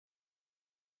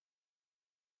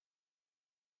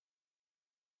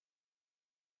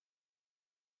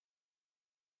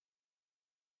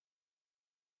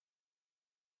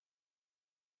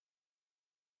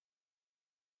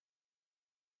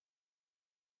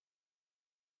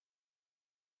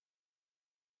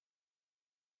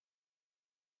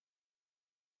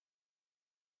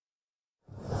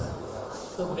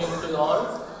So good evening to you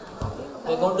all.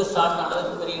 We are going to start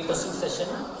another very interesting session.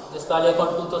 This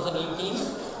Paleocon 2018,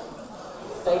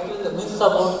 titled "The Myths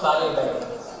About Paleo Diet."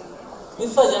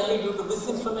 Myths are generally due to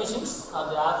misinformation or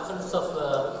the absence of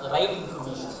right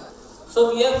information.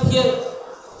 So we are here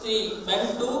meant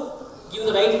to give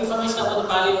the right information about the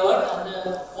Paleo world, and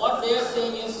what they are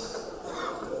saying is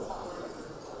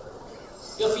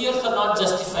your fears are not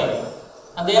justified,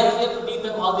 and they are here to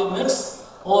debunk all the myths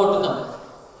over to them.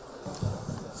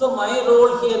 So my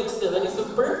role here is very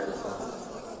simple.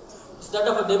 It's that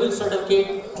of a devil's advocate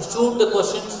to shoot the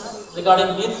questions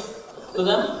regarding myths to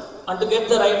them and to get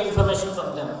the right information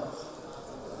from them.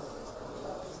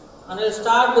 And I'll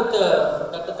start with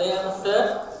Dr. Deyananda sir.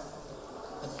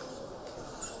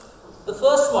 The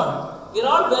first one, we are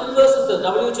all well versed with the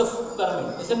WHO food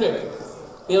pyramid, isn't it?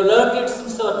 We have learned it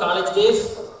since our college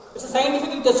days. It's a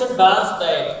scientifically tested balanced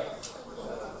diet.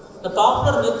 The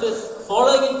popular myth is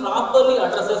following it properly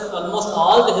addresses almost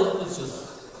all the health issues.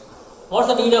 What's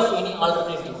the need of any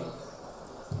alternative?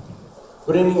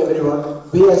 Good evening, everyone.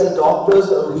 We as doctors,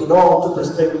 we know how to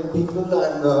prescribe people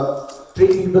and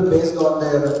treat people based on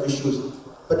their issues.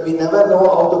 But we never know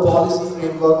how the policy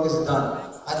framework is done.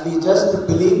 And we just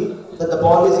believe that the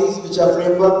policies which are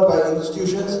framework by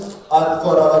institutions are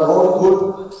for our own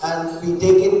good, and we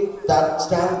take it that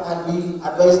stand and we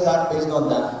advise that based on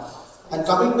that. And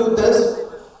coming to this,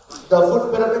 the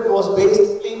food pyramid was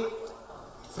basically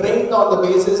framed on the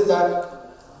basis that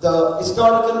the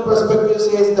historical perspective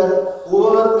says that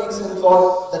whoever makes an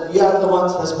fault, that we are the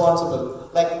ones responsible.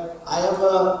 Like, I am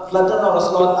a glutton or a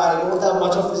sloth, I don't have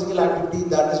much of physical activity,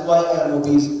 that is why I am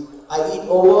obese. I eat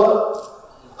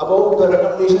above the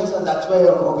recommendations and that's why I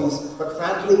am obese. But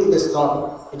frankly, it is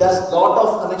not. It has a lot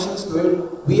of connections to it.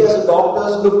 We as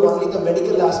doctors look only the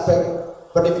medical aspect,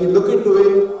 but if you look into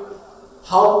it,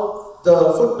 how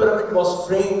the food pyramid was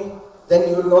framed, then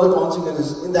you will know the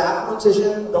consequences. In the afternoon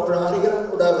session, Dr. Harigaran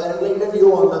would have enlightened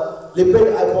you on the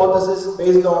lipid hypothesis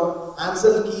based on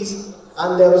Ansel Keys,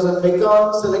 and there was a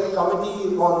M.B.B.S select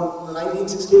committee on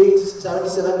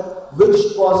 1968-77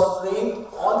 which was framed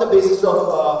on the basis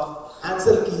of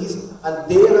Ansel Keys, and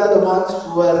they were the ones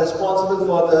who were responsible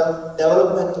for the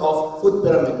development of food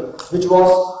pyramid, which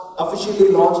was officially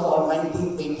launched on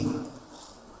 1980.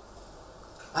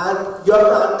 And you have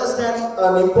to understand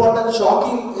an important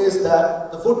shocking is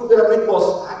that the food pyramid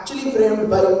was actually framed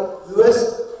by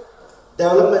US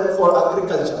development for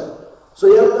agriculture. So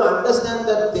you have to understand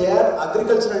that they are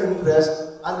agricultural interest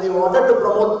and they wanted to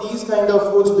promote these kind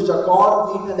of foods which are corn,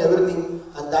 wheat and everything,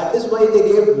 and that is why they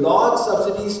gave large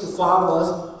subsidies to farmers,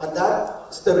 and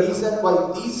that's the reason why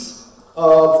these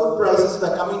food prices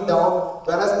were coming down,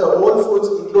 whereas the old foods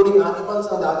including animals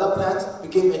and other plants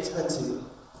became expensive.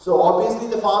 So obviously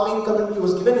the farming community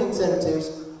was given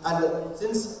incentives, and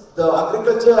since the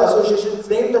Agriculture Association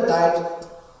framed the diet,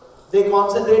 they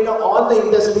concentrated on all the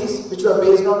industries which were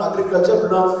based on agriculture,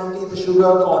 predominantly the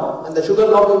sugar, corn, and the sugar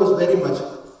lobby was very much.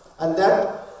 And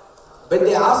that, when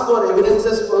they asked for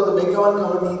evidences for the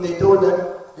M.B.B.S committee, they told that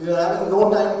we were having no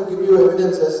time to give you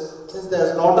evidences, since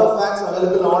there's a lot of facts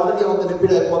available already on the lipid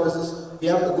hypothesis, we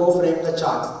have to go frame the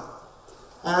charts.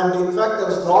 And in fact, there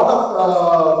was a lot of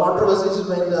controversies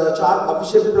when the chart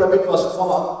official pyramid was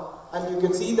formed, and you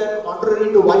can see that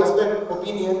contrary to widespread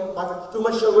opinion, too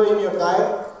much sugar in your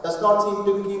diet does not seem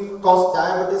to cause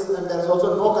diabetes, and there is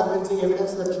also no convincing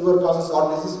evidence that sugar causes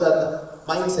heart disease, were the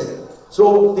mindset.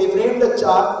 So they framed the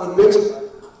chart in which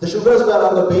the sugars were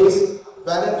on the base,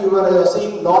 wherein you were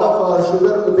seeing a lot of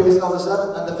sugar based on the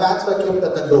sun, and the fats were kept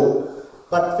at the low.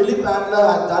 But Philip Adler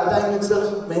at that time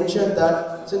itself mentioned that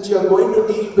since you are going to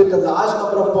deal with a large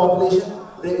number of population,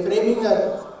 framing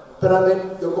a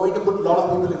pyramid, you are going to put a lot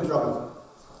of people in trouble.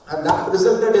 And that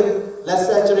resulted in less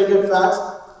saturated fats,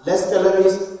 less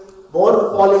calories,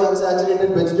 more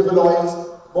polyunsaturated vegetable oils,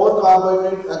 more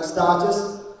carbohydrate and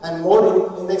starches, and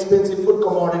more inexpensive food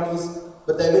commodities,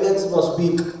 but the evidence was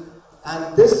weak.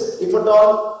 And this, if at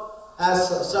all, as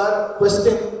Sir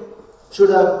questioned, should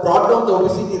have brought down the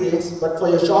obesity rates, but for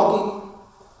your shocking,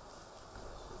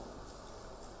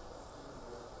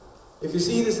 if you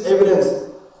see this evidence,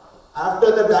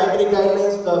 after the dietary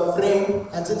guidelines were framed,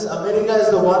 and since America is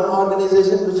the one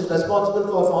organization which is responsible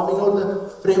for forming out the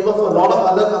framework for a lot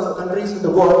of other countries in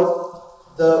the world,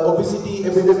 the obesity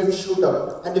epidemic shoot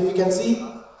up. And if you can see,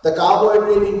 the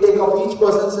carbohydrate intake of each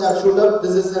person has shoot up.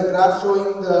 This is a graph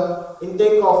showing the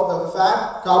intake of the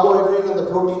fat, carbohydrate and the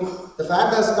protein. The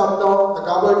fat has come down, the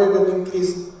carbohydrate has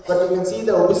increased, but you can see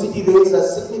the obesity rates have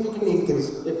significantly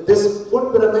increased. If this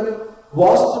food pyramid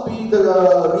was to be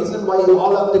the reason why you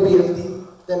all have to be healthy,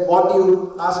 then what do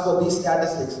you ask for these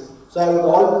statistics? So I would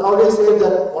always say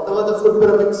that whatever the food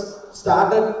pyramids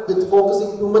started with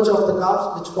focusing too much of the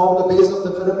carbs, which form the base of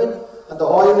the pyramid, and the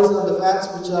oils and the fats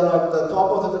which are at the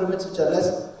top of the pyramids, which are less,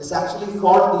 is actually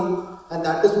faulty. And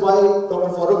that is why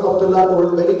Dr. Farooq Abdullah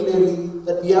told very clearly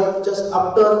that we have to just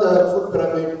upturn the food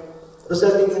pyramid,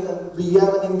 resulting in we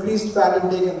have an increased fat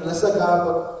intake and lesser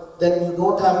carb, then you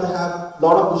don't have to have a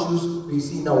lot of issues we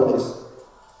see nowadays.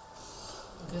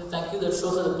 Okay, thank you. That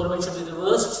shows that the pyramid should be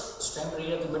reversed. It's time to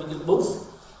read the medical books.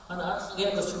 And again,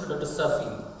 a question to Dr.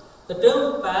 Safi. The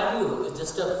term paleo is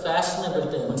just a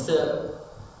fashionable term. It's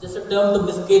just a term to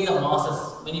misguide the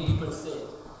masses, many people say.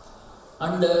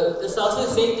 And there's also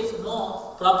saying there's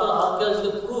no proper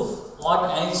archaeological proof what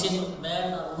ancient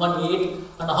man or woman ate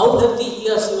and how healthy he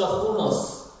or she was, who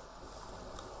knows?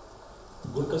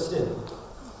 Good question.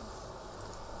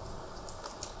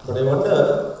 But I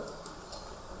wonder,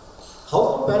 how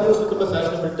come paleo become a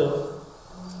fashionable term?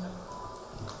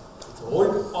 It's an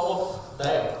old form of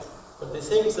diet, but they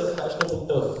say it's a fashionable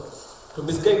term to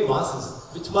misguide masses.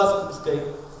 Which mass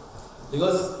misguide?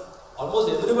 Because almost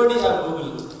everybody have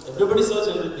Google, everybody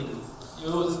search everything.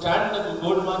 You stand at the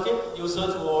gold market, you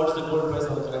search what's the gold price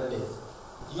on the current day.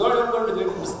 You are not going to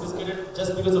get misguided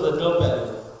just because of the term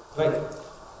paleo, right?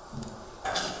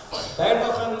 Diet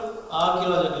of an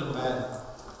archaeological man.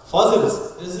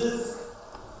 Fossils. This is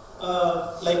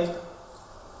like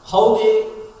how they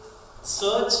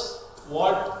search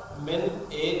what men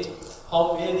ate,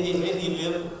 where he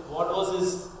lived, what was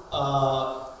his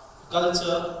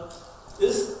culture.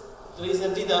 This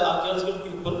recently the archaeological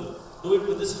people do it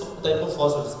with this type of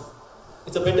fossils.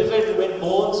 It's a petrified remain,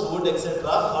 bones, wood, etc.,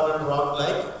 hardened rock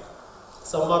like.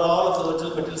 Some or all of the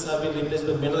original metals have been replaced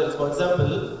by minerals. For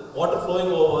example, water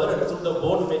flowing over and through the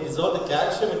bone may dissolve the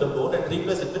calcium in the bone and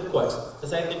replace it with quartz. The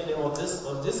scientific name of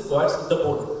this quartz in the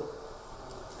bone.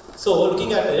 So,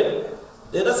 looking at it,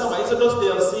 there are some isotopes they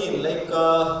have seen, like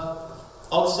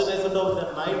oxygen isotope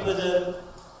and nitrogen,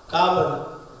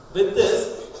 carbon. With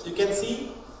this, you can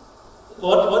see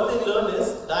what they learn is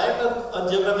diet of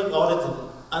geographic origin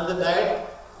and the diet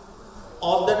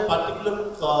of that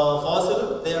particular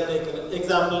fossil they have taken.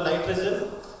 Example,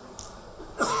 nitrogen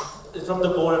is from the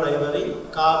bone and ivory,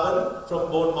 carbon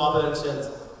from bone, marble and shells.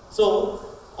 So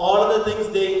all of the things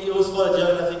they use for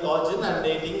geographic origin and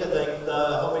dating, like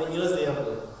how many years they have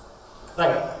lived.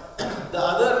 Right. The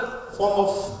other form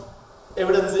of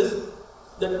evidence is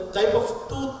the type of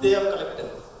tooth they have collected.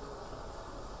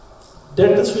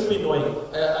 Dentists should be knowing.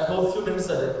 I hope a few dentists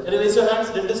are there. Can you raise your hands,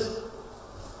 dentists?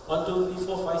 1, 2, 3,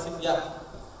 4, 5, 6, yeah.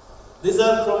 These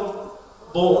are from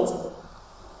bones.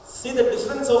 See the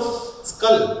difference of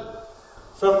skull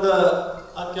from the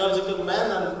archaeological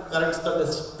man and current skull.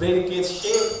 The brain case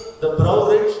shape, the brow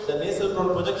ridge, the nasal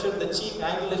bone projection, the cheek,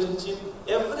 angulation chin,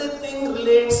 everything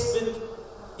relates with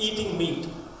eating meat.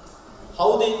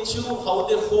 How they chew, how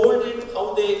they hold it,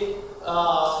 how they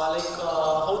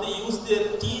how they use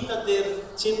their teeth and their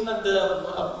chin and the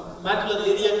mandibular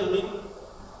area to read.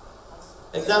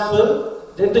 Example,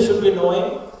 dentist should be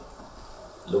knowing.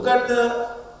 Look at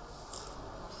the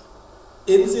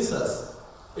incisors.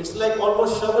 It's like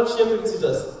almost shovel-shaped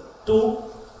incisors to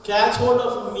catch hold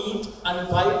of meat and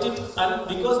bite it, and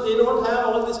because they don't have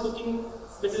all this cooking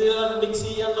material and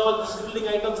mixie and all these building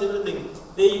items, everything,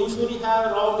 they usually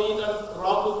have raw meat and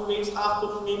raw cooked meats, half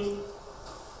cooked meats.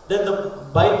 Then the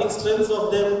biting strength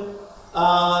of them.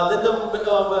 Then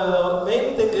the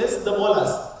main thing is the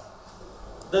molars.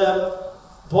 The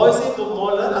Boise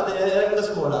molar and the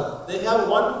erectus molar. They have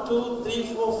 1, 2,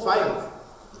 3, 4, 5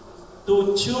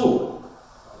 to chew.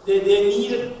 They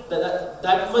need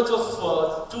that much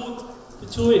of tooth to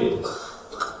chew it.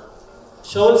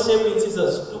 Shovel-shaped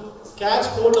incisors to catch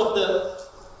hold of the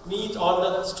meat or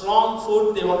the strong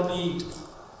food they want to eat.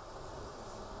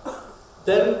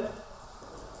 Then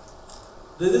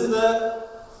this is the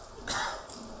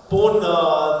bone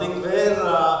thing where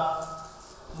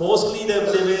mostly they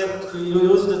were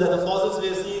used, the fossils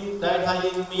were seen diet high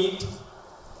in meat.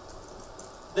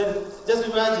 Then just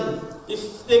imagine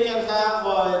if they can have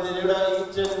they would have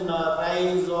eaten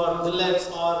rice or millets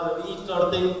or wheat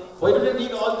or thing. Why do they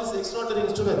need all these extraordinary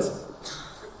instruments?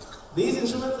 These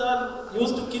instruments are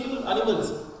used to kill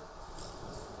animals,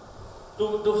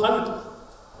 to hunt.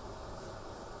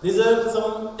 These are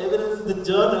some evidence in the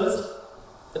journals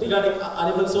regarding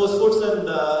animal source foods and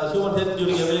human health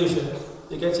during evolution.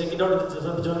 You can check it out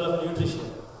from the Journal of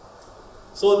Nutrition.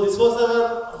 So this was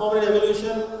a hominid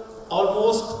evolution,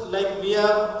 almost like they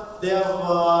have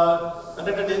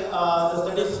conducted the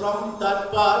study from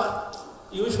that part.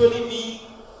 Usually we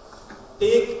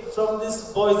take from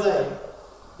this boy's eye,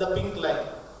 the pink line.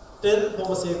 till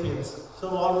Homo sapiens. So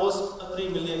almost 3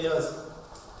 million years.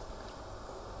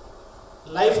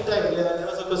 Lifetime, there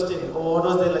was a question, what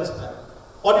was their lifespan?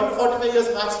 40 to 45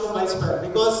 years maximum lifespan,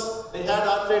 because they had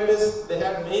arthritis, they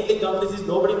had mainly gum disease,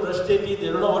 nobody brushed their teeth, they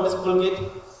don't know what is Colgate.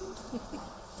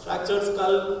 Fractured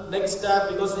skull, neck stab,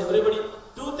 because everybody,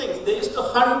 two things, they used to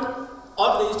hunt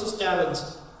or they used to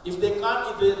scavenge. If they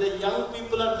can't, if the young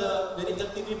people and the very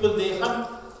healthy people, they hunt.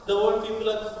 The old people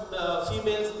and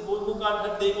females who can't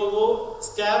hunt, they go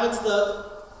scavenge the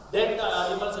dead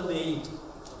animals and they eat.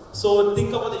 So think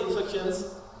about the infections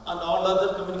and all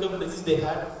other communicable disease they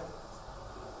had.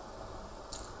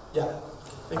 Yeah,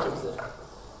 thank you, sir.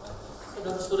 So,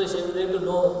 Dr. Suresh, I would like to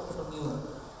know from you.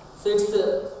 So it's,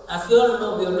 as you all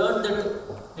know, we have learned that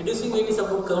reducing weight is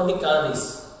about counting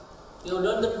calories. We have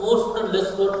learned that more food and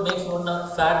less food makes one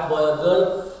a fat boy or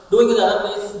girl. Doing it the other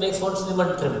ways makes one slim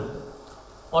and trim.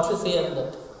 What do you say on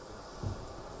that?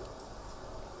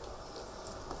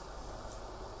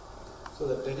 So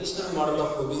the traditional model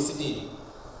of obesity,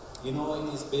 it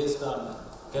is based on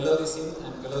calories in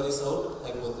and calories out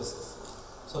hypothesis.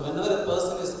 So whenever a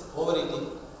person is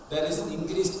overeating, there is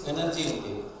increased energy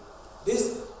intake.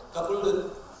 This coupled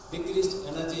with decreased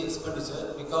energy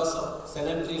expenditure because of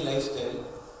sedentary lifestyle,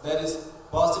 there is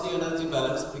positive energy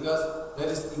balance because there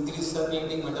is increased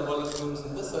circulating metabolic fluids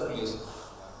in the circulation.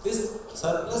 This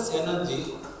surplus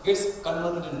energy gets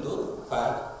converted into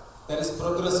fat. There is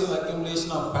progressive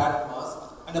accumulation of fat mass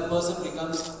and a person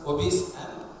becomes obese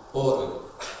and overweight.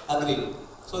 Agreed.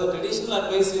 So the traditional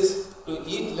advice is to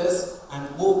eat less and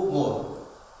move more.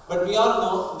 But we all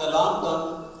know in the long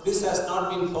term, this has not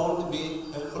been found to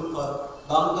be helpful for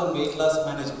long-term weight loss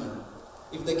management.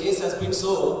 If the case has been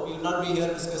so, we will not be here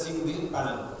discussing the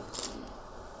panel.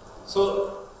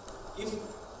 So,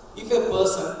 if a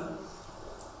person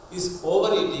is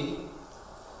overeating,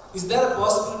 is there a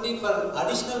possibility for an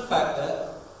additional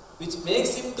factor which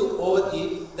makes him to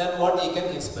overeat than what he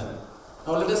can expend?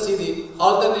 Now let us see the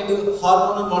alternative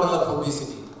hormonal model of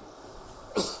obesity.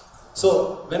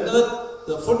 So, whenever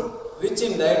the food rich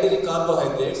in dietary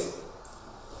carbohydrates,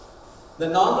 the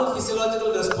normal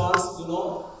physiological response,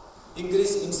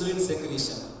 increase insulin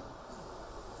secretion.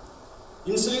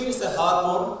 Insulin is a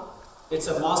hormone, it's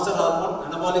a master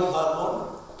hormone, anabolic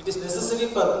hormone. It is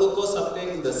necessary for glucose uptake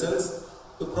in the cells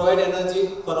to provide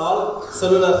energy for all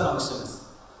cellular functions.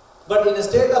 But in a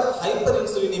state of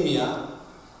hyperinsulinemia,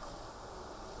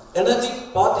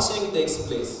 energy partitioning takes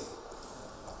place.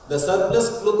 The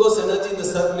surplus glucose energy in the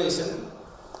circulation,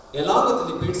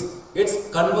 along with lipids, gets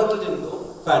converted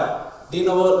into fat, de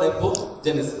novo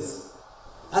lipogenesis.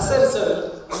 As a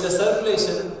result, in the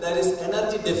circulation, there is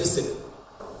energy deficit.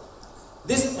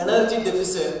 This energy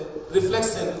deficit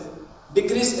reflects in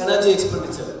decreased energy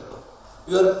expenditure.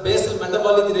 Your basal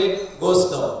metabolic rate goes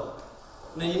down.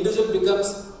 An individual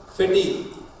becomes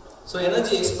fatigued. So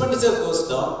energy expenditure goes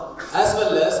down, as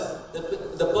well as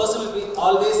the person will be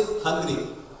always hungry.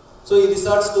 So he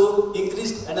resorts to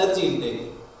increased energy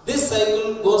intake. This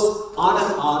cycle goes on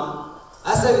and on.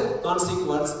 As a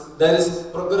consequence, there is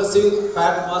progressive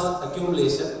fat mass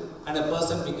accumulation and a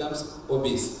person becomes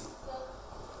obese.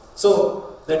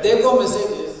 So the take-home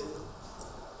message is,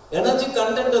 energy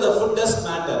content of the food does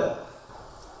matter,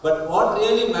 but what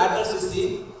really matters is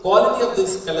the quality of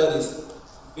these calories,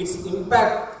 its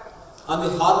impact on the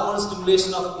hormone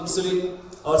stimulation of insulin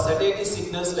or satiety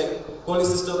signals like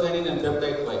cholecystokinin and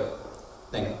peptide Y.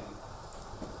 Thank you.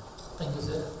 Thank you,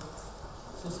 sir.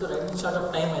 Since we are running short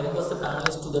of time, I request the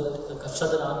panelists to shut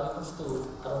their arguments to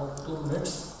around 2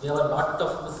 minutes. We have a lot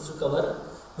of myths to cover.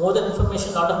 More than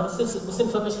information, lot of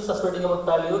misinformation spreading about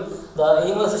paleo. The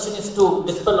aim of the session is to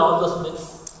dispel all those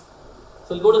myths.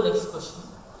 So we'll go to the next question.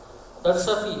 Dr.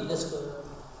 Shafi, just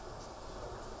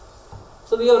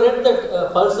so we have read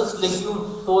that pulses,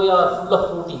 legumes, soya are full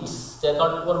of proteins. They are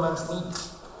called poor man's meat.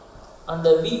 And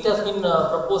wheat has been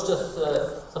proposed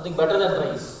as something better than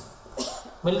rice.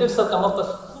 Millets have come up as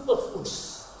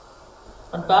superfoods.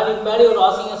 And paleo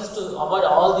are asking us to avoid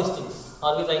all these things.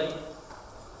 Are we right?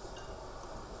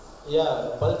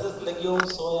 Yeah, pulses,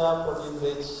 legumes, soya, protein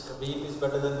rich, wheat is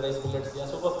better than rice, millets, yeah,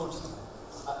 superfoods.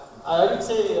 I would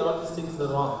say all these things are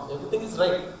wrong. Everything is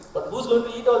right. But who's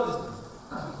going to eat all these things?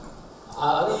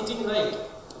 Are we eating right?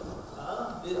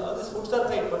 All these foods are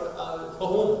right, but for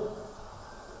whom?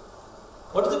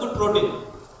 What is a good protein?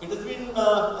 It has been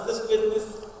assessed with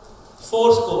this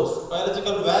 4 scores.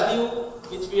 Biological value,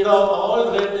 which we have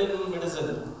all read in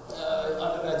medicine,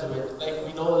 undergraduate. Like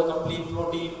we know the complete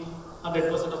protein,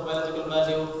 100% of biological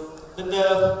value. Then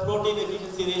the protein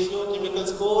efficiency ratio, chemical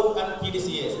score, and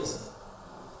PDCASs.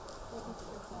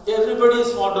 Everybody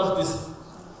is fond of this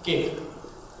cake.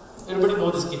 Everybody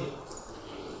know this game.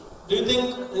 Do you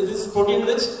think this is protein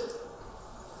rich?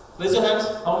 Raise your hands.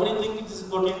 How many think it is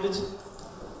protein rich?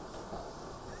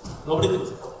 Nobody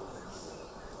thinks.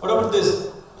 What about this?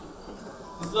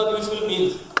 These are usual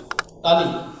meals. Thali.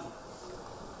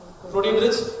 Protein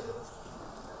rich?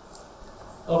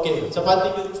 Okay. Chapati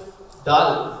with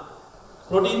dal.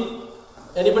 Protein?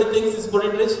 Anybody thinks it's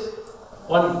protein rich?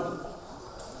 One.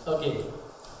 Okay.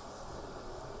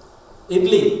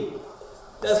 Idli.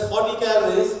 There's 40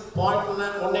 calories,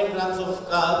 0.19 grams of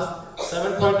carbs,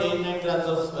 7.89 grams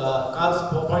of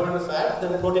carbs, 0.1 fat,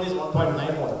 then protein is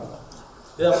 1.91.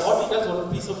 There are 40 calories on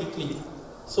a piece of idli.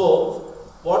 So,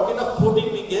 what kind of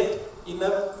protein we get in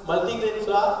a multigrain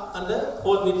flour and a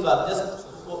whole wheat flour?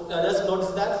 Just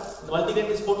notice that the multigrain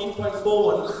is 14.41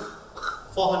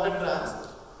 for 100 grams,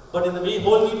 but in the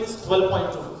whole wheat is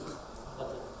 12.2.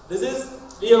 This is,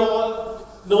 we all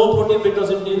know protein breaks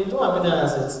into amino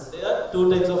acids. There are two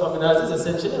types of amino acids,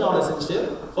 essential and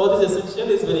non-essential. For this essential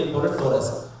is very important for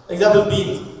us. Example,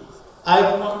 beans.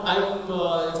 I'm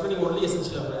explaining only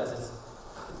essential amino acids.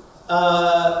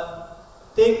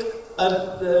 Take a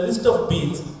list of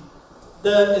beans.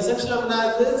 The essential amino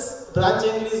acids, branch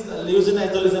chain is leucine,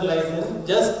 isoleucine, lysine.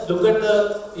 Just look at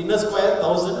the inner square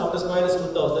 1000, outer square is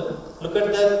 2000. Look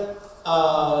at the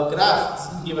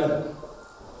graphs given.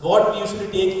 What we usually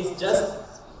take is just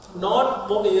not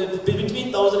more,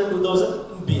 between 1000 and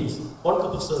 2000 in beans, 1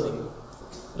 cup of serving.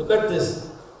 Look at this.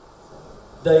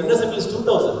 The inner circle is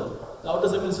 2000, the outer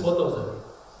circle is 4000.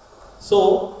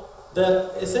 So,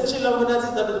 the essential amino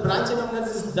acids, that is the branch chain amino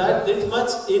acids, is that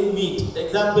much in meat.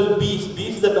 Example, beef.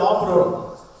 Beef is the top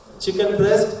row. Chicken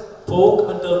breast, pork,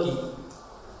 and turkey.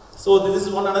 So, this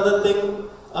is one another thing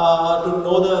to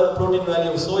know the protein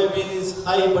value. Soybean is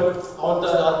high, but all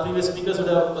our previous speakers would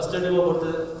have studied about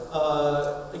the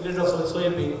ingredient of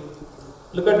soybean.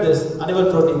 Look at this,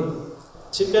 animal protein.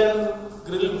 Chicken,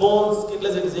 grilled bones,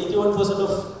 skinless, it is 81%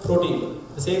 of protein.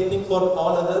 The same thing for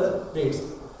all other meats.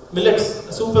 Millets,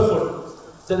 a superfood.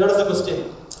 So that is the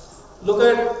question. Look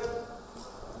at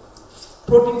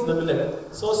proteins in the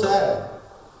millet. So sad.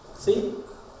 See?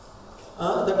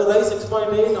 That the rice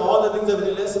 6.8, all the things are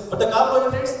very less. But the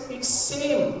carbohydrates, it's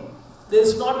same. There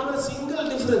is not even a single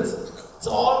difference. It's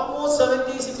almost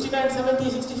 70, 69, 70,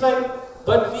 65.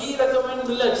 But we recommend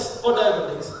millets for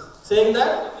diabetics, saying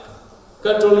that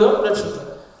control your blood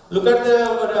sugar. Look at the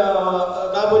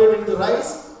carbohydrate in the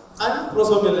rice and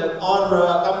millet or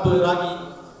kambu, ragi.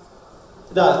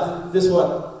 This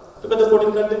one. Look at the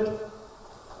protein content.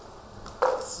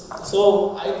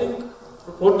 So I think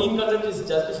protein content is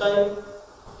justified.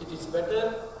 It is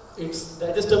better. It's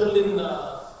digestible in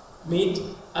meat,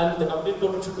 and the complete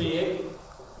protein should be egg.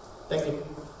 Thank you.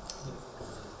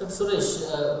 But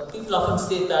Suresh, people often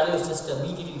say paleo is just a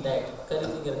meat-eating diet, curry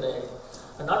finger diet,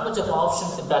 and not much of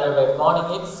options in paleo diet.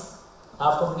 Morning eggs,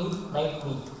 afternoon meat, night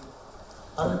meat.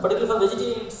 And particularly for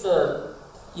vegetarians, it's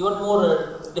even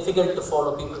more difficult to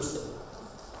follow. People say.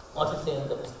 What do you say on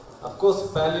that? Of course,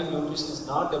 paleo nutrition is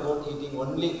not about eating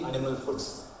only animal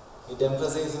foods. It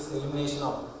emphasizes elimination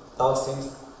of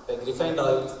toxins like refined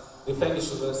oils, refined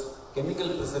sugars, chemical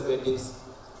preservatives,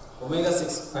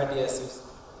 omega-6 fatty acids,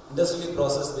 industrially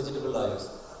processed vegetable oils.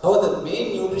 However, the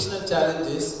main nutritional challenge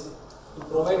is to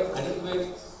provide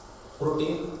adequate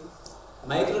protein,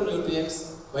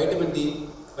 micronutrients, vitamin D,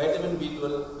 vitamin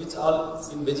B12, which all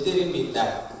in vegetarian we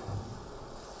lack.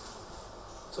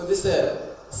 So this is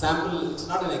a sample, it's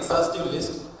not an exhaustive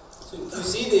list. So if you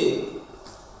see the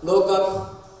low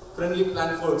carb friendly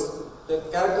plant foods, the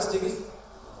characteristic is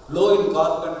low in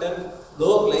carb content,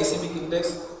 low glycemic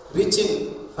index, rich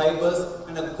in fibers,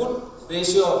 and a good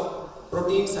ratio of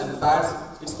proteins and fats.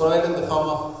 It's provided in the form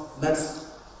of nuts,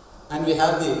 and we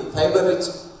have the fiber rich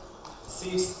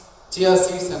seeds, chia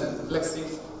seeds and flax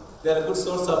seeds. They are a good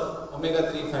source of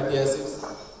omega-3 fatty acids.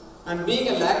 And being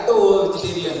a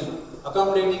lacto-vegetarian,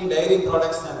 accommodating dairy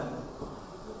products and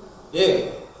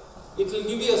egg, it will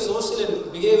give you a social and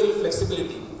behavioral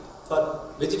flexibility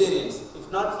for vegetarians.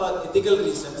 If not for ethical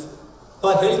reasons,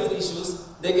 for health issues,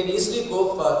 they can easily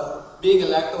go for being a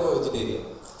lacto-vegetarian.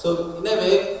 So in a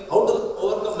way, how to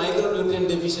overcome micronutrient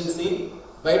deficiency,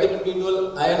 vitamin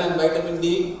B12, iron and vitamin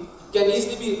D can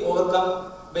easily be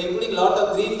overcome by including a lot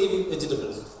of green leafy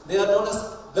vegetables. They are known as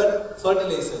gut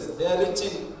fertilizers. They are rich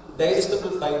in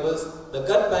digestible fibers. The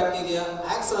gut bacteria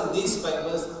acts on these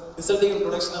fibers, resulting in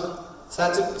production of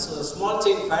small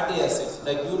chain fatty acids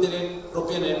like butyrate,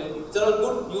 propionate. These are all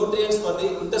good nutrients for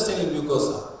the intestinal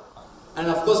mucosa. And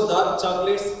of course, dark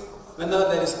chocolates, whenever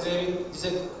there is craving, is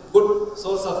a good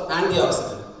source of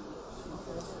antioxidant.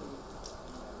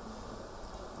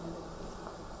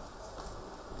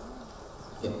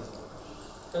 Yeah.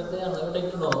 I would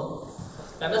like to know,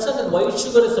 understand that white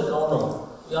sugar is a no-no.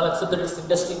 You all accept that it's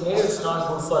industry made, it's not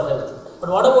good for health. But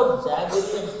what about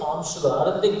jaggery and palm sugar?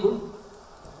 Aren't they good?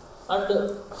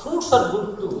 And fruits are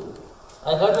good too.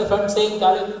 I heard my friend saying,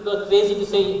 people are crazy to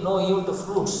say no even to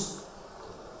fruits.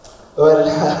 Well,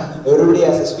 everybody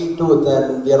has a sweet tooth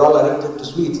and we are all addicted to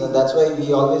sweets, and that's why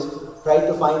we always try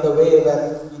to find a way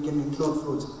where we can include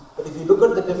fruits. But if you look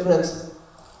at the difference,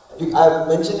 I've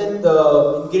mentioned it,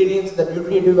 the ingredients, the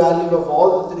nutritive value of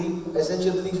all the three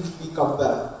essential things which we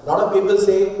compare. A lot of people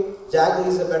say jaggery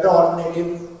is a better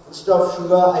alternative. Instead of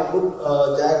sugar, I put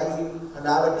jaggery and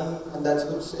have a tea, and that's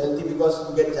good, healthy because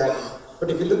you get jaggery. But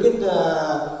if you look at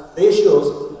the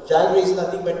ratios, jaggery is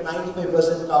nothing but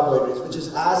 95% carbohydrates, which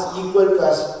is as equal to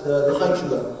as refined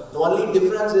sugar. The only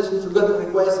difference is sugar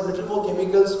requires a little more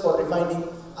chemicals for refining,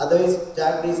 otherwise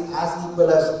jaggery is as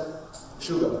equal as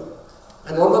sugar.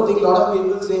 And one more thing, a lot of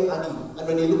people say honey. And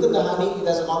when you look at the honey, it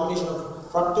has a combination of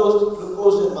fructose,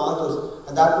 glucose and maltose.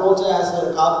 And that also has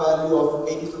a carb value of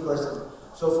 82%.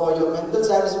 So for your mental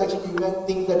satisfaction, you might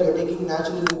think that you're taking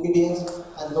natural ingredients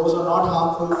and those are not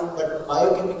harmful, but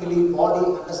biochemically, body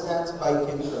understands by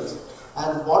chemicals.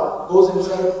 And what goes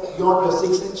inside beyond your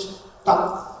 6-inch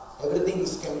tongue, everything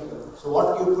is chemical. So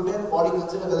what you put in, body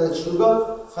considers whether it's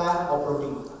sugar, fat or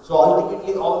protein. So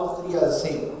ultimately all the three are the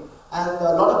same. And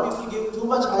a lot of people give too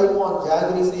much hype on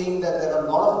jaggery, saying that there are a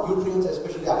lot of nutrients,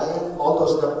 especially iron, all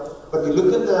those stuff. But you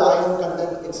look at the iron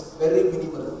content, it's very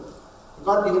minimal. You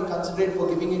can't even consider it for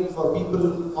giving it for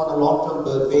people on a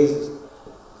long-term basis.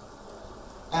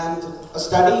 And a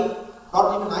study,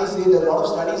 not even I say, there are a lot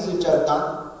of studies which are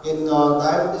done in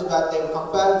diabetes where they have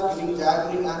compared giving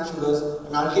jaggery and sugars,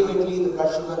 and ultimately the blood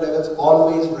sugar levels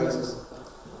always rises.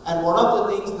 And one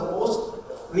of the things, the most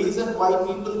reason why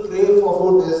people crave for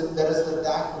food is there is a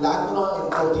lack in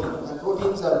protein, and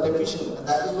proteins are deficient, and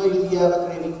that is why we have a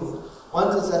craving for food.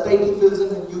 Once the satiety fills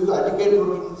in and you adequate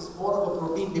protein, it's more of a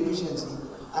protein deficiency,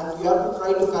 and you have to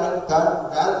try to correct that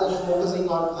rather than focusing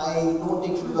on I don't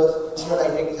take sugars, instead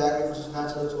I take jaggery which is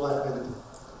natural, so I am healthy.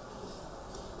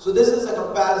 So this is a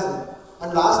comparison.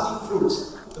 And lastly,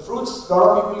 fruits. The fruits, a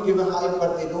lot of people give a hype,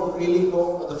 but they don't really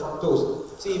go for the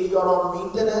fructose. See, if you are on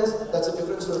maintenance, that's a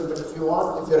different story. But if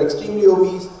you're extremely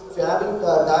obese, if you're having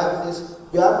diabetes,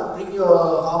 you have to bring your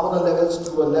hormonal levels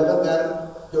to a level where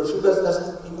your sugars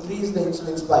doesn't increase the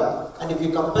insulin spike. And if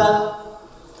you compare,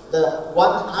 the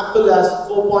one apple has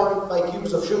 4.5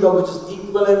 cubes of sugar, which is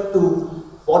equivalent to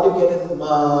what you get in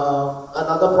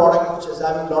another product which is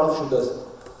having a lot of sugars.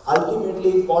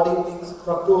 Ultimately, body thinks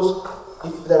fructose,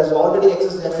 if there is already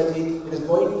excess energy, it is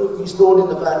going to be stored in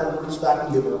the fat and produce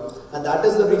fatty liver. And that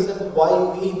is the reason why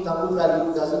we in Tamil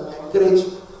Valley doesn't encourage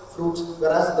fruits,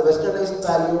 whereas the westernized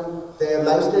value, their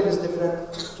lifestyle is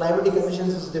different, climatic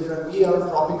conditions is different, we are on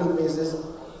tropical basis,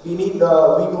 we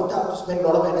don't have to spend a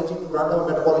lot of energy to run our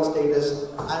metabolic status,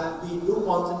 and we do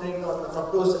concentrate on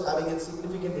fructose having a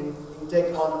significant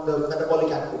intake on the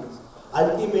metabolic activities.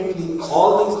 Ultimately,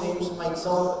 all these names might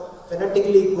sound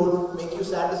phonetically good, make you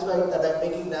satisfied that I'm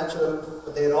making natural,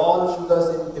 but they're all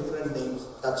sugars in different names,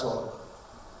 that's all.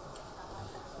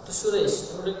 To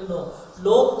Suresh, I would like to know,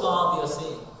 low carb you are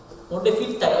saying, don't they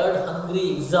feel tired,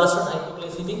 hungry, exhausted,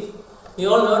 hypoglycemic? We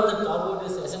all learned that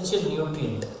carbohydrate is an essential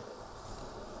nutrient.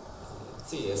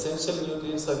 See, essential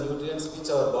nutrients are nutrients which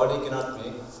our body cannot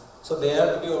make, so they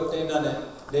have to be obtained on a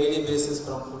daily basis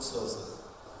from food sources.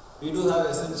 We do have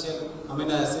essential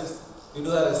amino acids, we do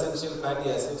have essential fatty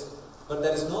acids, but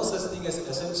there is no such thing as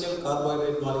essential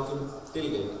carbohydrate molecule till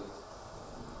date.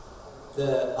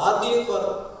 The RDA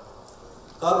for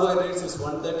carbohydrates is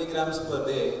 130 grams per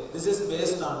day. This is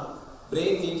based on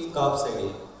brain needs carbs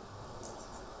idea.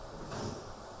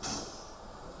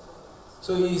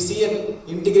 So you see an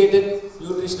integrated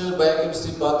nutritional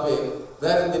biochemistry pathway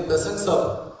where in the presence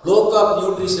of low carb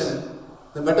nutrition,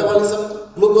 the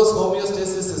metabolism glucose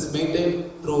homeostasis is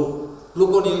maintained through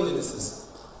gluconeogenesis.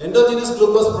 Endogenous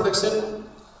glucose production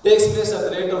takes place at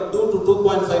the rate of 2 to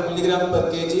 2.5 milligram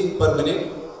per kg per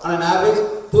minute, on an average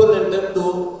 210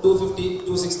 to 250,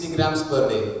 260 grams per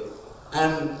day.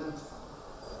 And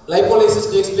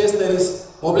lipolysis takes place, there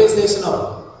is mobilization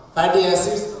of fatty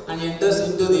acids and enters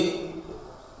into the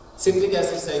citric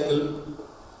acid cycle.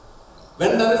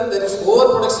 When there is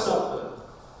overproduction of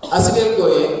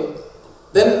acetyl-CoA,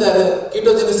 then the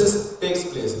ketogenesis takes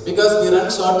place because we run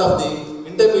short of the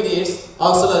intermediates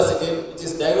oxaloacetate, which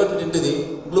is diverted into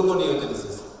the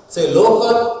gluconeogenesis. So low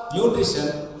carb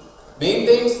nutrition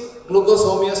maintains glucose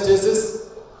homeostasis,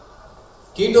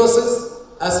 ketosis,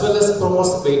 as well as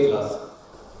promotes weight loss.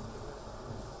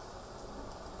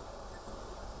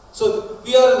 So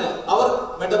we are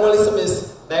our metabolism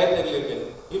is diet regulated.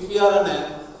 If we are on a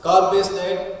carb-based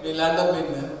diet, we will end up in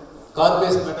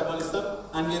carb-based metabolism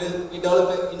and we develop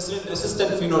an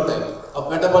insulin-resistant phenotype of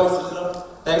metabolic syndrome,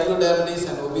 type 2 diabetes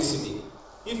and obesity.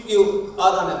 If you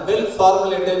are on a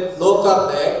well-formulated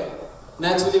low-carb diet,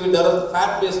 naturally we develop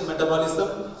fat-based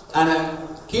metabolism and a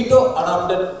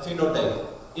keto-adapted phenotype.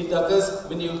 It occurs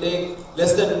when you take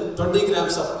less than 20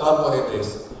 grams of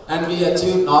carbohydrates and we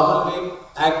achieve normal weight,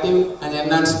 active and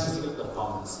enhanced physical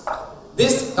performance.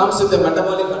 This comes with a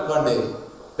metabolic advantage.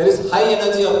 There is high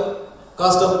energy of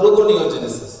cost of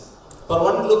gluconeogenesis. For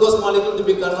one glucose molecule to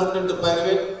be converted into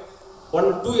pyruvate, 2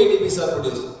 ATPs are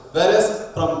produced. Whereas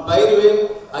from pyruvate,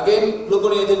 again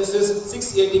gluconeogenesis,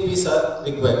 6 ATPs are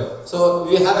required. So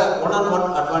we have a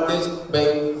one-on-one advantage by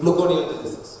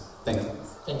gluconeogenesis. Thank you.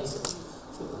 Thank you, sir.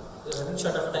 So, we are running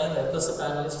short of time. I request the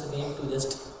panelists again to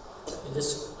just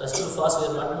rush too fast. We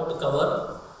have a lot more to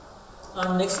cover.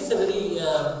 And next is a very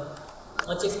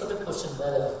much expected question.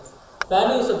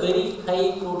 Paleo is a very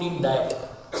high protein diet.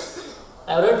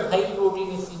 I have read high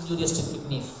protein is injurious to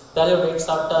kidneys. Paleo diet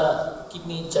starta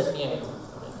kidney chutney, I know.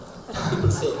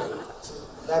 People say.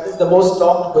 That is the most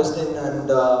talked question, and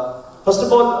first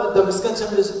of all, the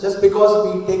misconception is just because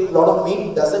we take a lot of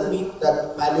meat doesn't mean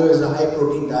that paleo is a high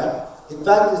protein diet. In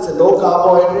fact, it's a low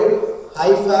carbohydrate,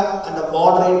 high fat and a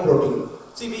moderate protein.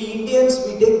 See, we Indians,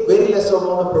 we take very less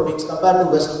amount of proteins compared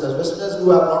to Westerners. Westerners who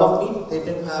have a lot of meat, they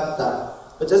didn't have that.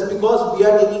 But just because we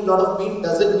are taking a lot of meat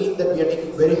doesn't mean that we are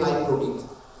taking very high proteins.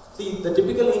 See, the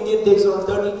typical Indian takes around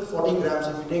 30 to 40 grams.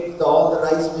 If you take all the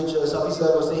rice which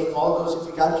Safiullah was saying, all those,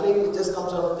 if you calculate, it just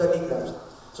comes around 30 grams.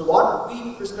 So what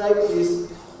we prescribe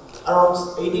is around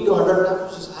 80 to 100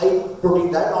 grams, which is high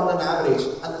protein diet on an average.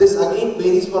 And this again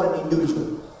varies for an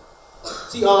individual.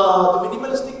 See, the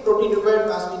minimalistic protein required,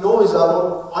 as we know, is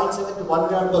around 0.7 to 1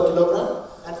 gram per kilogram.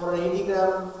 And for an 80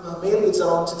 gram male, it's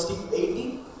around 60 to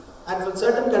 80. And for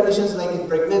certain conditions like in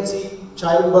pregnancy,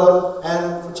 childbirth,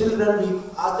 and for children, we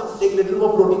ask them to take little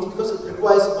more proteins because it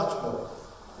requires much more.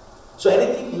 So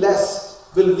anything less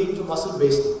will lead to muscle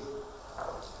wasting.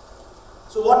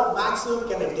 So what maximum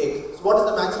can I take? So what is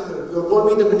the maximum limit? You told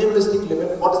me the minimalistic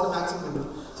limit. What is the maximum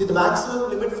limit? See, the maximum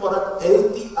limit for a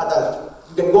healthy adult,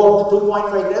 you can go up to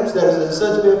 2.5 grams. There is a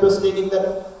research paper stating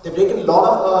that they've taken a lot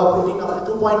of protein up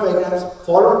to 2.5 grams,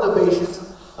 followed the patients,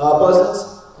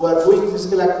 persons who are doing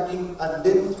physical activity and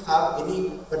didn't have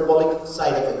any metabolic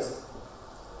side effects.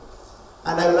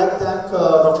 And I would like to thank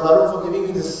Dr. Arun for giving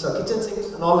me this kitchen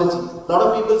sink analogy. A lot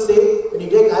of people say when you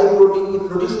take high protein, it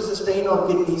produces a strain on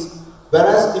kidneys.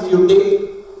 Whereas if you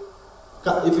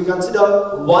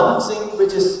consider one sink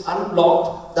which is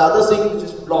unblocked, the other sink which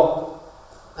is blocked,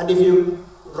 and if you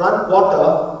run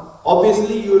water,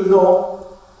 obviously you will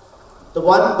know the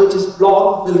one which is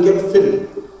blocked will get filled.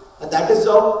 And that is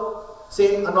how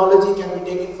same analogy can be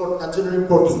taken for considering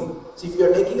protein. So if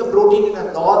you are taking a protein in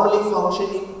a normally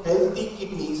functioning, healthy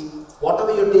kidneys,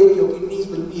 whatever you take, your kidneys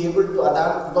will be able to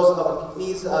adapt because our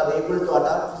kidneys are able to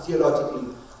adapt physiologically.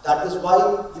 That is why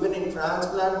even in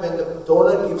transplant, when the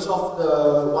donor gives off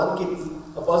the one kidney,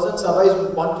 a person survives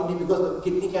with one kidney because the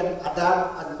kidney can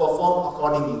adapt and perform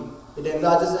accordingly. It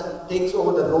enlarges and takes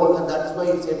over the role, and that is why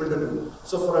it's able to do.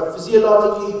 So for a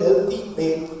physiologically healthy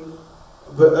male,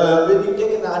 when you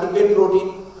take an adequate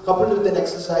protein coupled with an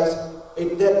exercise,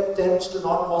 it tends to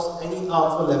not cause any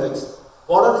harmful effects.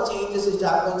 What are the changes which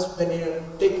happens when you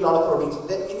take a lot of proteins?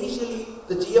 Then initially,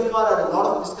 the GFR had a lot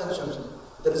of misconception.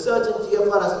 The research in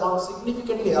GFR has gone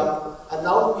significantly up, and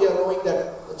now we are knowing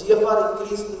that the GFR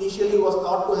increase initially was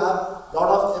thought to have a lot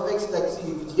of effects like,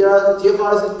 see, if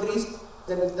GFR is increased,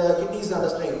 then the kidney is under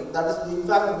strain. That is in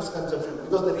fact a misconception,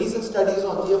 because the recent studies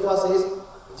on GFR says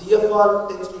GFR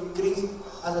tends to increase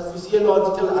as a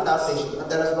physiological adaptation, and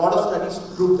there is a lot of studies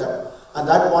to prove that. And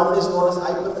that one is known as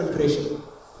hyperfiltration.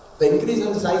 The increase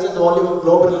in the size and the volume of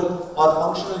globulin or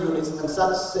functional units, and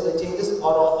such changes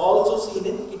are also seen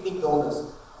in kidney donors,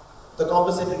 the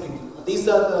compensated kidney. These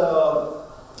are the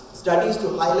studies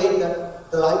to highlight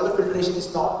that the hyperfiltration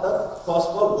is not the cause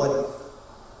for worry.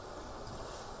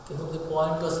 I hope the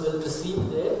point was well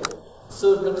received there.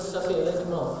 So, Dr. Safi, I would like to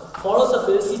know, followers of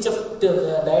LCH of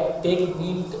diet take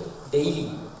meat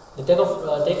daily. They take a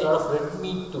lot of red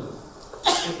meat too.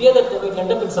 We fear that they will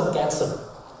end up in some cancer.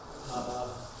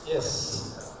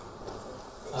 Yes.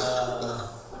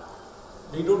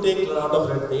 We do take a lot of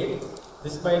red meat.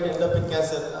 This might end up in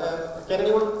cancer. Can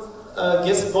anyone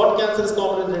guess what cancer is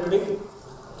common in red meat?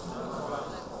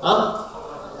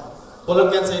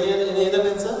 Colon cancer. Any other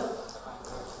cancer?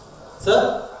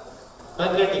 Sir?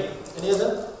 Pancreatic. Any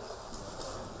other?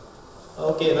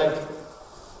 Okay, right.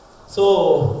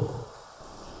 So,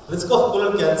 Risk of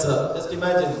colon cancer. Just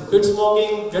imagine. Quit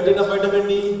smoking, get enough vitamin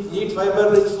D, eat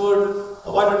fiber-rich food,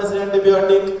 avoid unnecessary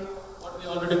antibiotic, what we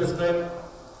already prescribed.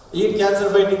 Eat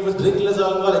cancer-fighting foods, drink less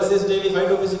alcohol, exercise daily, fight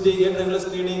obesity, get regular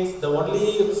screenings. The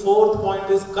only fourth point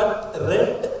is cut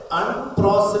red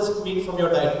unprocessed meat from your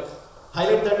diet.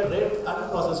 Highlight that red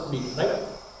unprocessed meat, right?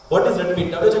 What is red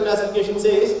meat? WHO classification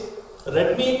says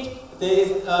red meat,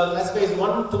 they classify as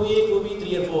 1, 2A, 2B,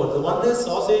 3 and 4. The one is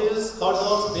sausages, hot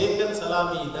dogs, bacon,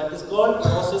 salami. That is called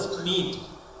processed meat.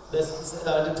 The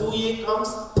 2A comes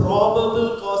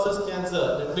probable causes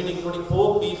cancer. Red meat including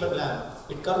pork, beef and lamb.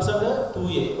 It comes under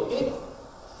 2A, okay?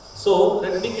 So,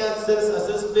 red meat cancer is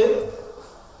assessed with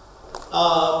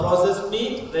processed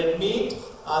meat, red meat,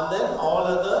 and then all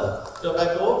other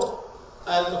tobacco,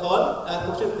 alcohol,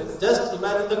 and food. Just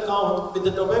imagine the count with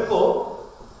the tobacco,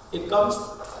 it comes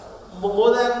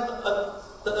more than a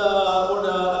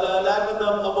lakh and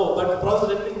above, but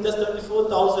processed red meat just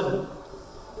 34,000.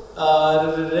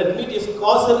 Red meat, if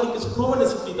causal is proven,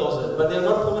 is 50,000, but they are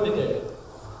not proven it yet.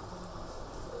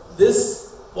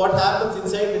 This, what happens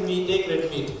inside when we take red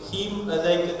meat? Heme,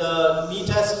 like the meat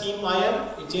has heme ion,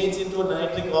 it changes into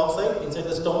nitric oxide. Inside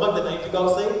the stomach, the nitric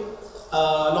oxide,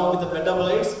 along with the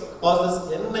metabolites,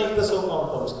 causes N-nitroso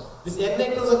compounds. This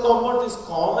N-nitroso compound is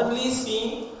commonly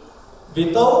seen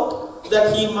without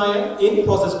that heme ion in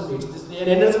processed meats. This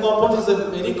N-nitroso compound is a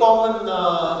very common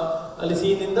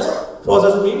seen in the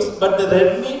processed meats, but the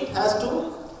red meat has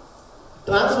to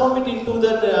transform it into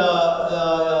that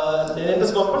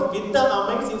N-nitroso compound with the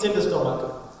amines inside the stomach,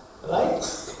 right?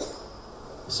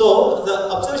 So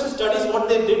the observation studies, what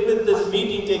they did with this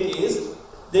meat intake is,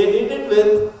 they did it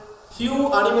with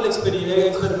few animal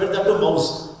experiments that to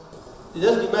mouse.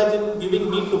 Just imagine giving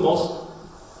meat to mouse,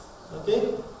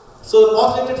 okay? So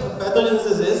postulated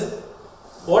pathogenesis is,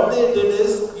 what they did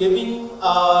is giving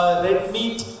red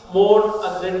meat more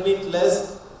and red meat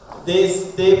less.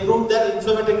 They proved that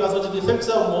inflammatory carcinogenic effects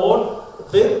are more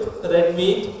with red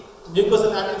meat,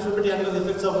 mucosal anti-inflammatory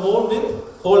effects are more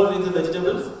with whole grains and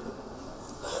vegetables.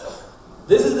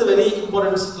 This is a very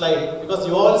important slide because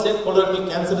you all said colorectal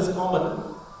cancer is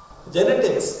common.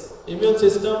 Genetics, immune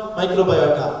system,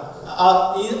 microbiota.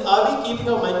 Are we keeping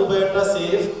our microbiota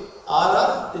safe?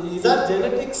 Is our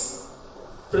genetics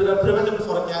preventable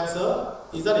for a cancer?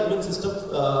 Is our immune system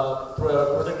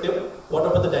protective? What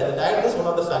about the diet? The diet is one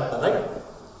of the factors, right?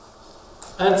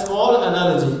 And small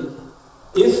analogy.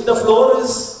 If the floor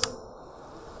is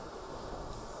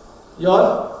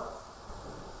your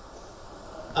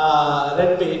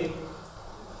red meat,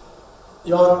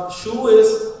 your shoe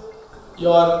is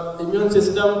your immune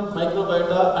system,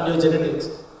 microbiota and your genetics.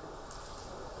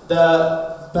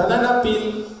 The banana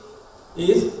peel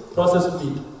is processed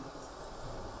meat.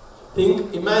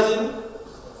 Imagine,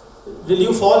 will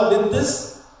you fall with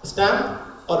this stamp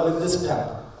or with this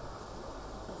stamp?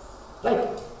 Right?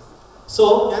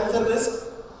 So, cancer risk,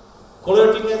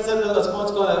 colorectal cancer is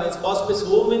caused by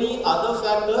so many other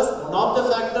factors. One of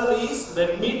the factors is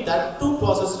red meat, that too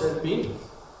processed red meat.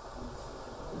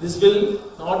 This will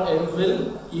not end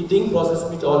well eating processed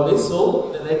meat always.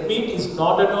 So, the red meat is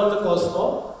not at all the cause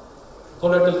for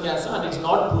colorectal cancer and it's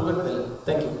not proven well.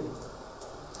 Thank you.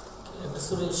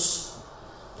 Suresh,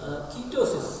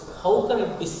 ketosis, how can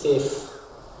it be safe?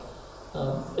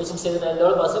 Patients say that I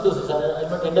develop acidosis and I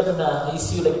might end up in an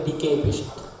ICU like a DKA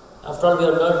patient. After all, we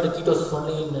have learned the ketosis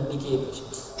only in DKA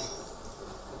patients.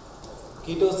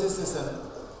 Ketosis is a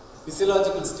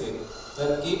physiological state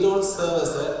where ketones serve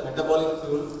as a metabolic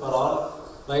fuel for all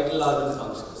vital organ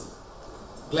functions.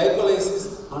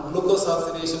 Glycolysis and glucose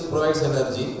oxidation provides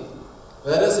energy,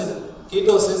 whereas in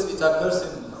ketosis, which occurs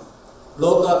in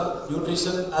low carb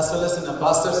nutrition as well as in a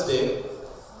faster state,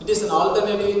 it is an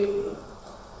alternative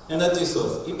energy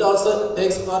source. It also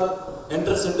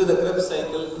enters into the Krebs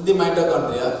cycle in the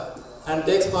mitochondria and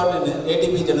takes part in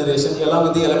ATP generation along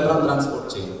with the electron transport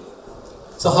chain.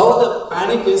 So how the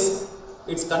panic is,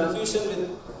 it's confusion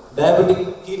with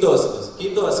diabetic ketoacidosis.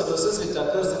 Ketoacidosis which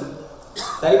occurs in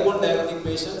type 1 diabetic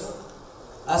patients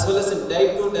as well as in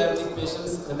type 2 diabetic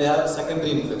patients when they have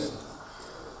secondary infection.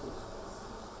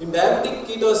 In diabetic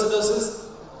ketoacidosis,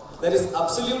 there is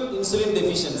absolute insulin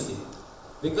deficiency.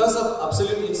 Because of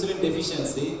absolute insulin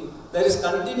deficiency, there is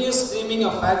continuous streaming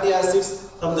of fatty acids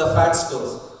from the fat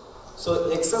stores. So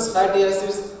excess fatty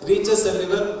acids reaches the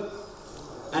liver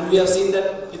and we have seen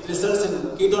that it results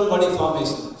in ketone body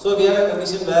formation. So we have a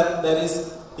condition where there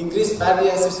is increased fatty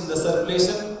acids in the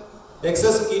circulation,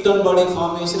 excess ketone body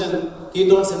formation and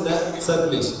ketones in the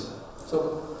circulation.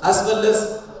 So as well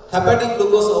as hepatic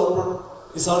glucose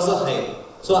output is also high.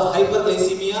 So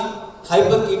hyperglycemia,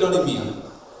 hyperketonemia.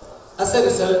 As a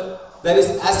result, there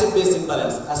is acid-base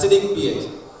imbalance, acidic pH,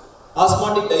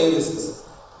 osmotic diuresis,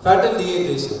 fatal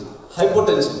dehydration,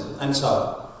 hypotension and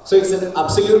shock. So it's an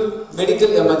absolute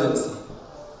medical emergency.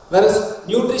 Whereas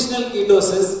nutritional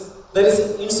ketosis, there is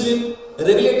insulin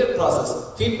regulated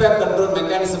process, feedback control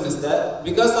mechanism is there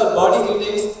because our body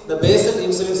retains the basal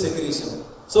insulin secretion.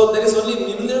 So there is only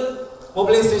minimal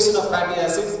mobilization of fatty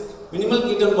acids, minimal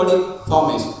ketone body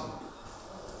formation.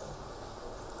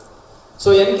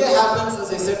 So NK happens,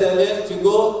 as I said earlier, if you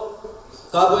go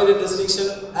carbohydrate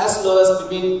restriction as low as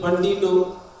between 20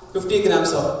 to 50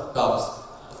 grams of carbs.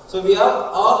 So we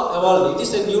have all evolved. It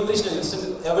is a nutritional, it's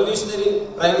an evolutionary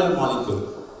primal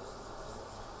molecule.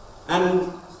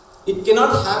 And it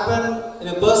cannot happen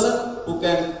in a person who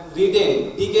can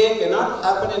retain. Decay cannot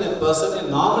happen in a person, a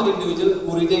normal individual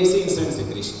who retains the insulin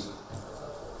secretion.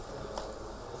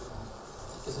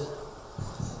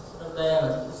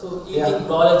 So eating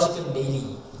broiler chicken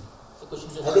daily.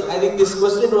 I think this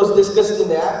question was discussed in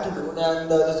the afternoon, and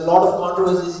there's a lot of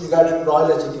controversies regarding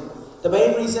broiler chicken. The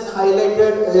main reason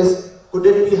highlighted is, could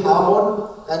it be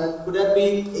hormone, and could that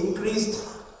be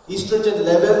increased estrogen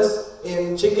levels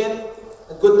in chicken?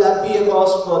 And could that be a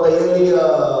cause for the early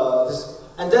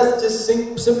and just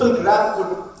simple graph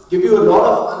would give you a lot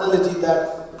of analogy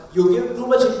that you give too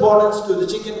much importance to the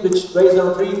chicken which weighs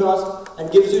around 3 grams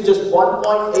and gives you just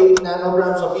 1.8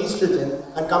 nanograms of estrogen,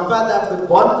 and compare that with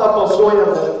 1 cup of soya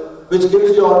milk which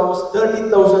gives you almost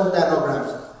 30,000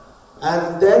 nanograms.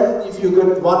 And then if you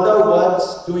could wonder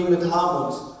what's doing with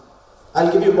hormones,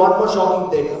 I'll give you one more shocking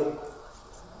data.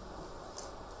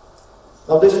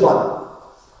 Now this one.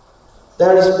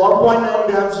 There is 1.9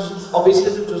 grams of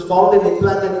estrogen which was found in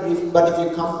implanted beef, but if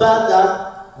you compare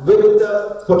that with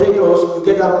the potatoes, you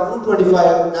get around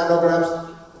 225 nanograms.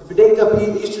 If you take the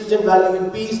estrogen value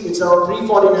in peas, it's around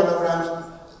 340 nanograms.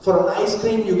 For an ice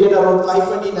cream, you get around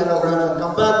 520 nanograms, and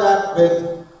compare that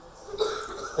with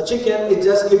a chicken, it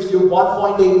just gives you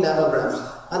 1.8 nanograms.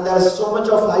 And there's so much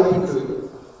of hype into it.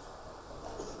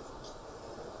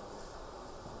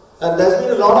 And there's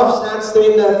been a lot of stats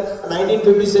saying that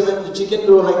 1957, the chicken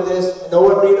grew like this, in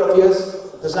over a period of years,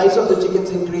 the size of the chickens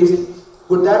increased.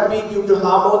 Could that be due to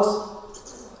hormones?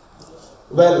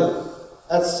 Well,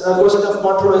 that's a question of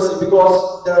controversy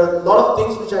because there are a lot of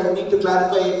things which I need to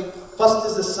clarify. First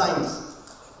is the science.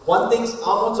 One thing,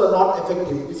 hormones are not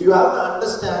effective. If you have to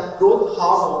understand, growth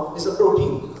hormone is a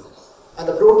protein. And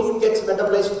the protein gets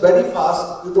metabolized very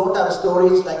fast, you don't have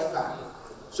storage like fat.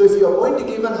 So if you are going to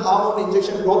give an hormone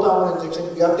injection, growth hormone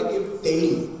injection, you have to give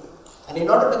daily. And in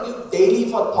order to give daily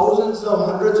for thousands or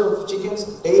hundreds of chickens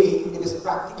daily, it is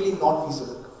practically not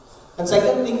feasible. And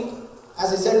second thing,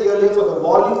 as I said earlier, for the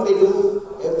volume they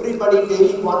do, everybody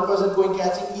daily, one person going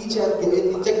catching each and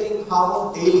injecting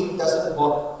hormone daily doesn't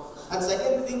work. And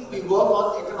second thing, we work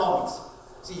on economics.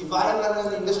 See, if I run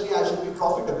an industry, I should be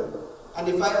profitable. And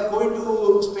if I am going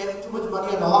to spend too much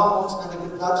money on hormones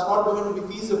and if that's not going to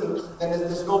be feasible, then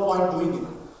there's no point doing it.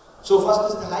 So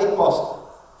first is the high cost.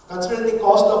 Considering the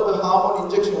cost of the hormone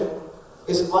injection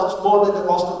is much more than the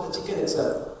cost of the chicken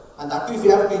itself. And that too, if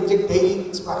you have to inject daily,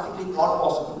 it's practically not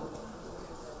possible.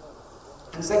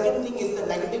 And second thing is the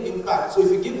negative impact. So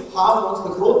if you give hormones,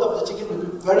 the growth of the chicken will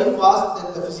be very fast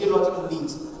than the physiological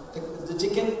needs. The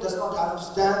chicken does not have to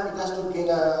stand, it has to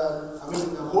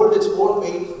hold its own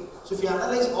weight. So if you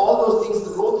analyze all those things,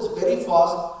 the growth is very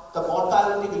fast, the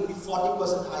mortality will be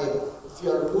 40% higher. If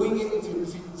you are doing it,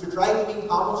 if you try giving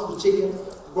hormones to the chicken,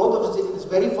 the growth of the chicken is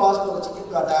very fast for the chicken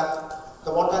to adapt,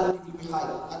 the mortality will be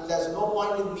high. And there's no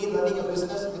point in me running a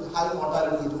business with high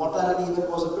mortality. The mortality even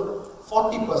goes up to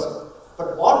 40%.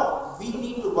 But what we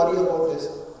need to worry about is,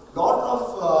 a lot of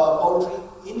poultry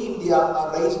in India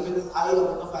are raised with high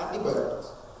amount of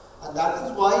antibiotics. And that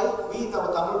is why we in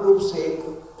our Tamil group say,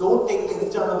 don't take the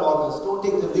internal organs, don't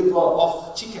take the liver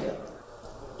of chicken.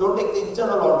 Don't take the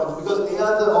internal organs because they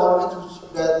are the organs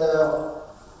where the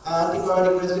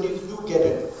antibiotic residues do get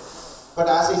in. But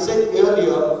as I said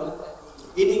earlier,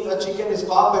 eating a chicken is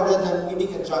far better than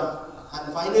eating a junk.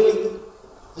 And finally,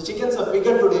 the chickens are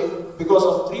bigger today because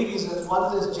of 3 reasons.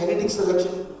 One is genetic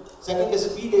selection, second is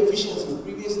feed efficiency.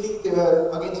 Previously, they were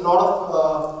against a lot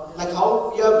of, like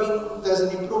how we have been, there's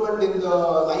an improvement in the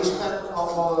lifespan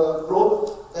of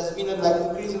growth. There's been an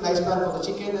increase in lifespan for the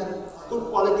chicken and good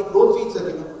quality growth feeds are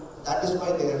given. That is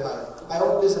why they are high. I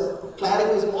hope this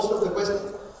clarifies most of the questions.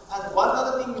 And one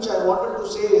other thing which I wanted to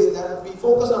say is that we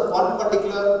focus on one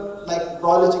particular, like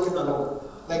broiler chicken alone.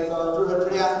 Like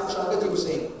today after Shankarji was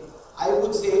saying, I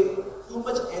would say too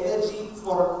much energy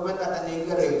for a woman at an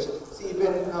younger age. See,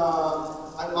 when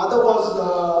my mother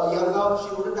was younger,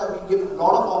 she wouldn't have been given a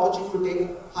lot of opportunity to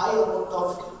take high amount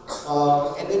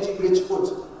of energy-rich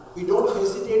foods. We don't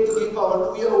hesitate to give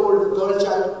our 2-year-old girl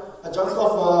child a chunk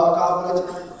of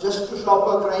carbohydrates just to stop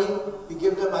her crying. We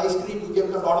give them ice cream, we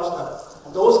give them a lot of stuff.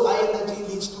 And those high energy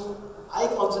leads to high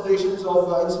concentrations of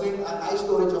insulin and high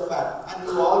storage of fat. And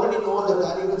you already know that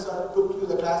Daniel took you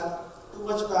the class. Too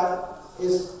much fat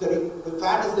is the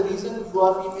fat is the reason you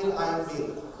are female, I am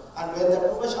male. And when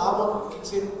too much hormone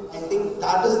kicks in, I think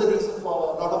that is the reason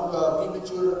for a lot of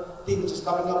premature thing which is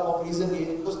coming up of recent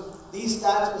age. Because these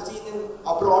stats were seen in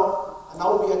abroad, and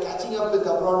now we are catching up with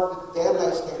abroad with their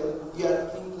lifestyle. We are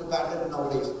seeing the pattern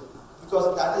nowadays.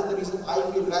 Because that is the reason I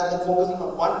feel, rather than focusing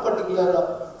on one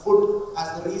particular food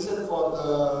as the reason for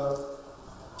the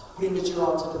premature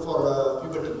onset for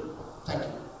puberty. Thank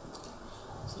you.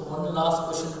 So one last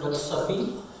question to Dr.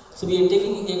 Safi. So we are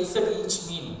taking eggs at each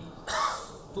meal.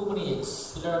 Too many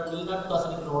eggs will not cause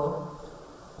any problem.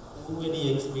 Too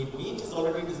many eggs, meat is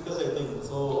already discussed, I think.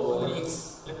 So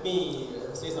let me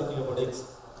say something about eggs.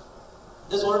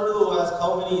 Just wanted to ask,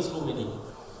 how many is too many?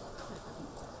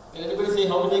 Can anybody say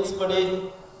how many eggs per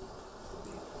day?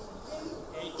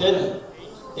 10?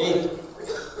 8?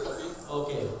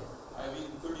 Okay. I mean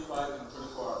 35 and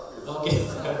 24 hours. Okay.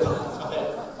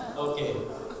 Okay.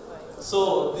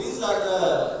 So these are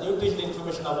the nutrition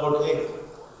information about egg.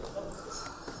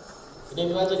 Can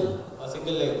you imagine a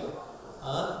single egg?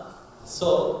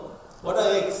 So what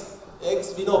are eggs?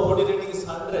 Eggs, we know protein rating is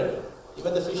 100.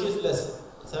 Even the fish is less,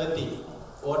 70.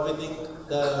 What we think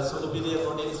the superior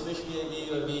protein is fish,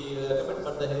 we recommend,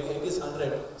 but the egg is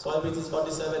 100. Soybeans is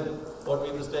 47. What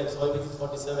we prescribe, soybeans is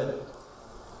 47.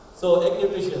 So egg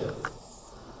nutrition.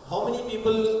 How many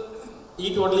people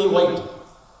eat only white?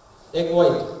 Egg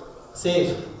white.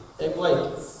 Safe. Egg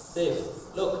white. Safe.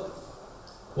 Look.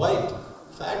 White.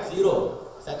 Fat 0.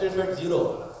 Saturated fat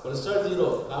 0. Cholesterol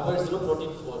 0. Carbohydrate 0.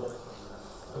 Protein 4.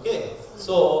 Okay.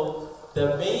 So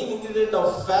the main ingredient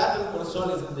of fat and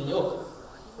cholesterol is in the yolk.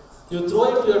 You throw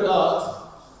it to your dogs.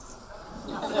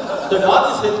 The dog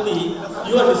is healthy.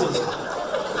 You are diseased.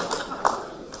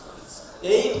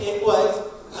 8 egg whites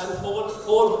and 4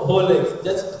 whole eggs.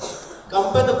 Just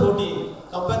compare the protein,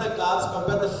 compare the carbs,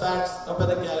 compare the fats, compare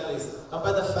the calories,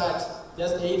 compare the fats.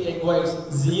 Just 8 egg whites,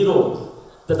 0.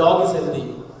 The dog is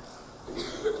healthy.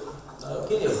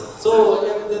 Okay. So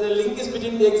the link is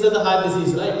between the eggs and the heart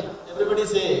disease, right? Everybody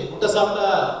say, "Mutta sapta,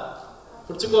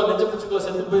 puchuko, nenja puchuko,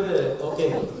 sendu poide."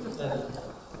 Okay.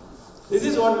 This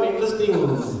is one interesting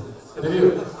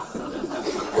review.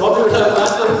 Probably would have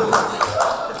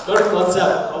got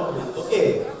concept.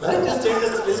 Okay. Marital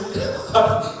status list.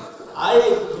 I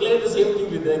relate the same thing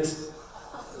with eggs.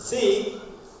 See,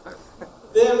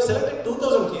 they have selected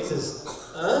 2000 cases.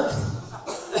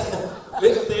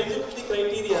 With the eligibility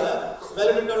criteria,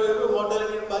 validated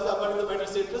mortality and birth according to the marital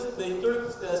status, the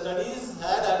included studies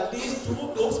had at least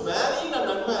 2 groups, married and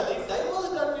unmarried,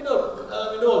 divorced and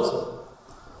widow also.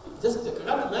 Just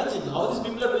cannot imagine how these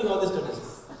people are doing all these studies.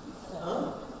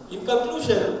 In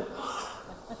conclusion,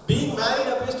 being married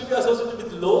appears to be associated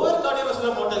with lower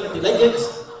cardiovascular mortality, like eggs.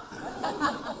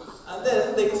 And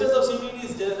then the incidence of CVD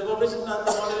is the population and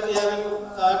the mortality having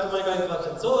myocardial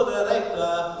infarction. So,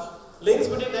 links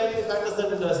between dietary factors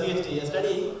and CHD. A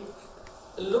study.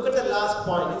 Look at the last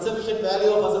point. Insufficient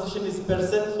value of association is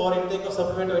present for intake of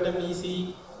supplement vitamin E,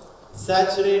 C,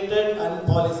 saturated and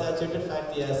polysaturated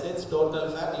fatty acids,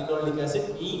 total fat, linoleic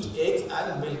acid, meat, eggs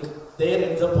and milk. There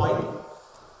ends the point.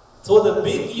 So the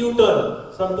big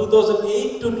U-turn from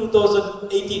 2008 to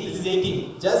 2018, this is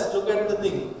 18, just look at the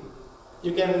thing.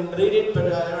 You can read it,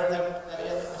 but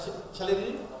shall I read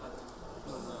it?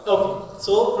 Okay,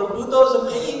 so from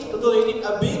 2008 to 2018,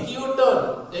 a big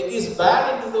U-turn. Egg is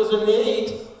bad in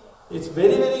 2008, it's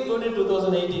very, very good in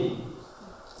 2018.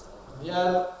 We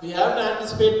have to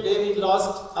anticipate where we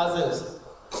lost ourselves.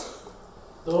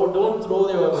 So don't throw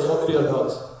your yolk to your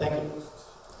dogs. Thank you.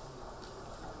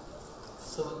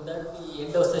 So that the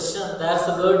end of session. There's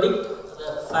a verdict. The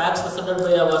facts presented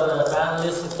by our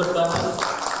panelists, expert panelists,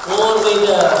 over by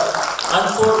the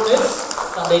unfold myths,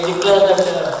 and I declare that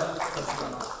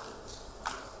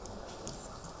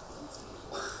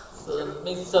the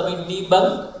myths have been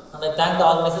debunked, and I thank the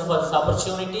organizers for this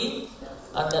opportunity.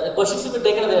 And the questions will be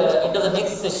taken at the end of the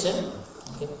next session.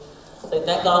 Okay. So I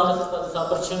thank the organizers for this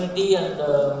opportunity, and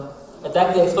I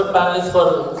thank the expert panelists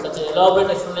for such an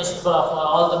elaborate explanation for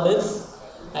all the myths.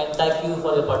 And thank you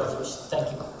for your participation.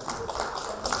 Thank you.